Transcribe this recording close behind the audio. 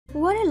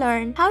Want to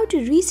learn how to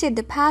reset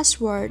the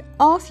password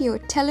of your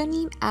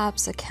Tellonym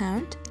app's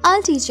account?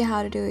 I'll teach you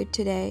how to do it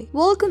today.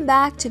 Welcome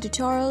back to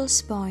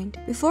Tutorials Point.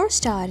 Before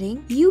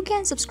starting, you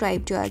can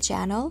subscribe to our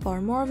channel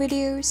for more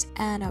videos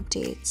and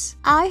updates.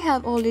 I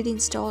have already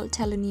installed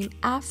Tellonym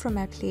app from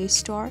my Play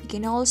Store. You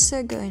can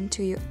also go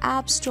into your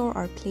App Store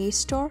or Play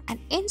Store and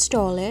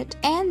install it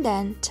and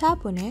then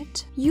tap on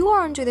it. You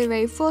are onto the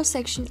very first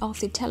section of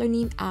the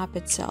Tellonym app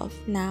itself.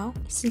 Now,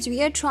 since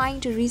we are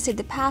trying to reset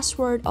the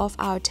password of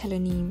our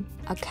Tellonym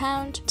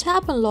account,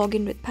 tap on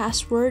login with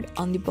password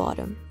on the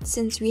bottom.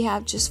 Since we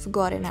have just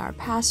forgotten our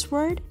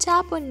password,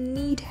 tap on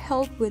need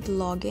help with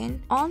login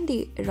on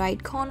the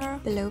right corner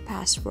below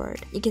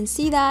password. You can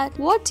see that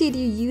what did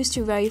you use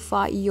to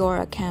verify your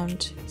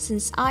account.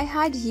 Since I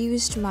had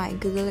used my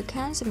Google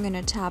account, so I'm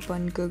gonna tap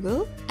on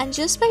Google, and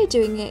just by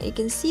doing it you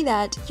can see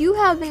that you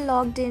have been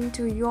logged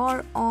into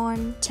your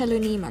own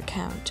Tellonym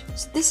account.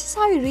 So this is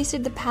how you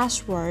reset the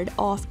password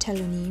of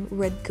Tellonym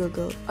with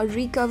Google or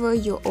recover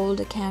your old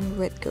account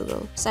with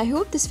Google. So I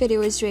hope this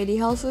video is really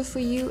helpful for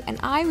you and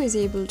I was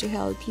able to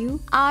help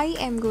you. I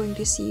am going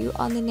to see you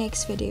on the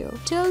next video.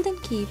 Till then,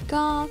 keep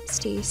calm,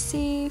 stay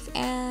safe,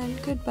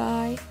 and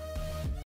goodbye.